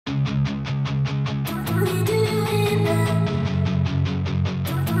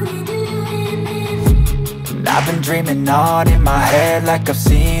I've been dreaming on in my head like I've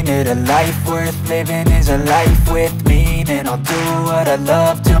seen it. A life worth living is a life with meaning. I'll do what I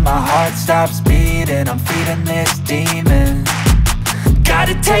love till my heart stops beating. I'm feeding this demon. Got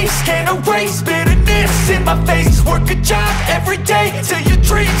a taste, can't erase bitterness in my face. Work a job every day till your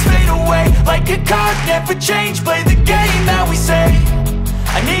dreams fade away. Like a card, never change, play the game that we say.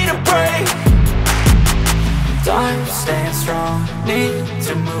 I need a break. I'm staying strong, need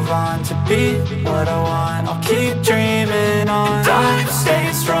to move on to be what I want. I'll keep dreaming on. I'm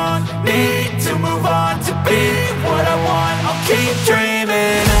staying strong, need to move on to be what I want. I'll keep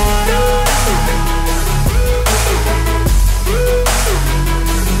dreaming on.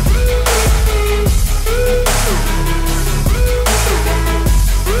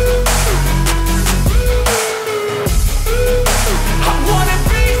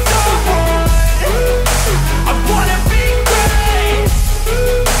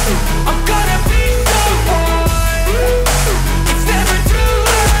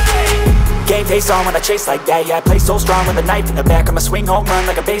 Face on when I chase like that, yeah, I play so strong with a knife in the back. I'ma swing home run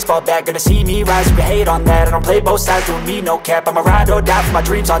like a baseball bat. Gonna see me rise if you hate on that. I don't play both sides, doing me no cap. I'ma ride or die for my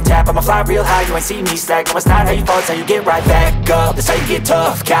dreams on tap. I'ma fly real high, you ain't see me slack. No, it's not how you fall, it's how you get right back up. That's how you get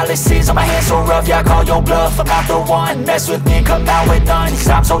tough. Calluses on my hands so rough, yeah, I call your bluff. I'm not the one, mess with me and come out with none. Cause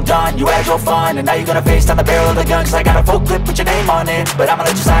I'm so done, you had your fun. And now you're gonna face down the barrel of the gun. Cause I got a full clip with your name on it. But I'ma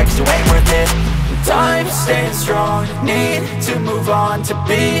let you slide cause you ain't worth it. I'm staying strong, need to move on to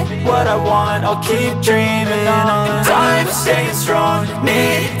be what I want. I'll keep dreaming on. I'm staying strong,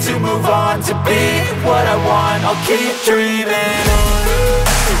 need to move on to be what I want. I'll keep dreaming on.